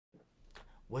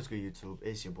What's good, YouTube?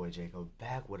 It's your boy Jacob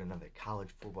back with another college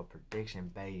football prediction,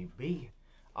 baby.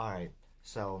 All right,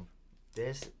 so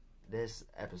this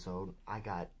episode I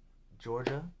got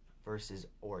Georgia versus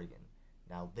Oregon.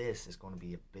 Now this is going to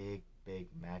be a big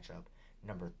matchup.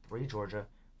 Number 3 Georgia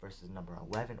versus number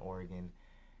 11 Oregon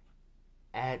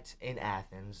in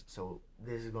Athens. So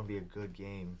this is going to be a good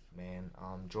game, man.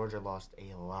 Georgia lost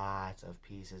a lot of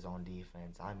pieces on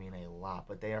defense. I mean a lot,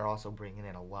 but they are also bringing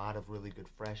in a lot of really good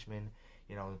freshmen.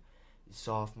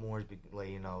 Sophomores.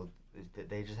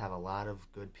 They just have a lot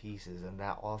of good pieces, and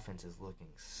that offense is looking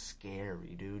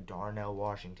scary, dude. Darnell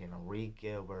Washington, Arik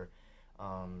Gilbert,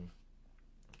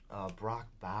 Brock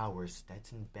Bowers,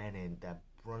 Stetson Bennett. That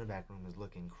running back room is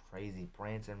looking crazy.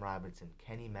 Branson Robinson,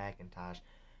 Kenny McIntosh,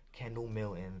 Kendall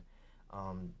Milton,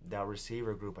 that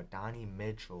receiver group, Adonai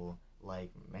Mitchell.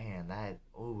 Like, man, that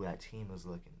team is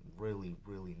looking really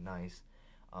nice.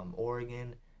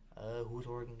 Oregon, who's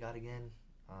Oregon got again?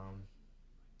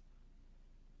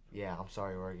 Yeah, I'm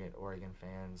sorry, Oregon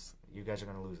fans. You guys are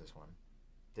going to lose this one.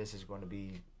 This is going to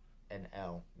be an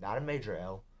L. Not a major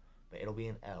L, but it'll be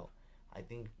an L. I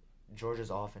think Georgia's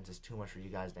offense is too much for you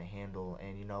guys to handle.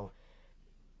 And,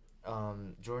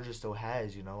 Georgia still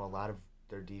has, a lot of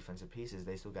their defensive pieces.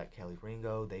 They still got Kelly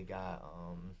Ringo. They got,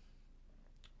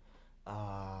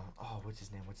 what's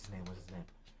his name?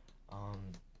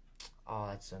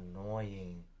 That's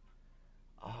annoying.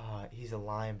 He's a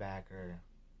linebacker.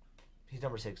 He's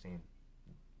number 16.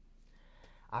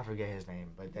 I forget his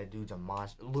name, but that dude's a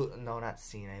monster. No, not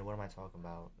Cine. What am I talking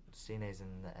about? Cine's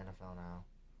in the NFL now.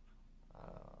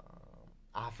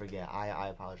 I forget. I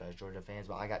apologize, Georgia fans,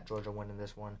 but I got Georgia winning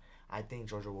this one. I think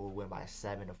Georgia will win by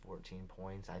 7 to 14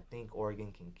 points. I think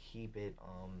Oregon can keep it.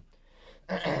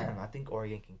 I think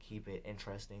Oregon can keep it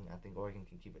interesting. I think Oregon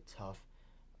can keep it tough.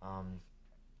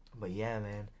 But yeah,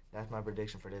 man, that's my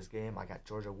prediction for this game. I got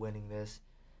Georgia winning this.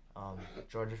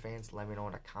 Georgia fans, let me know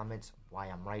in the comments why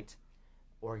I'm right.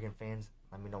 Oregon fans,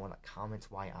 let me know in the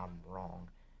comments why I'm wrong.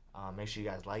 Make sure you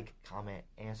guys like, comment,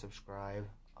 and subscribe.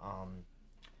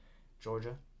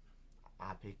 Georgia,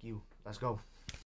 I pick you. Let's go.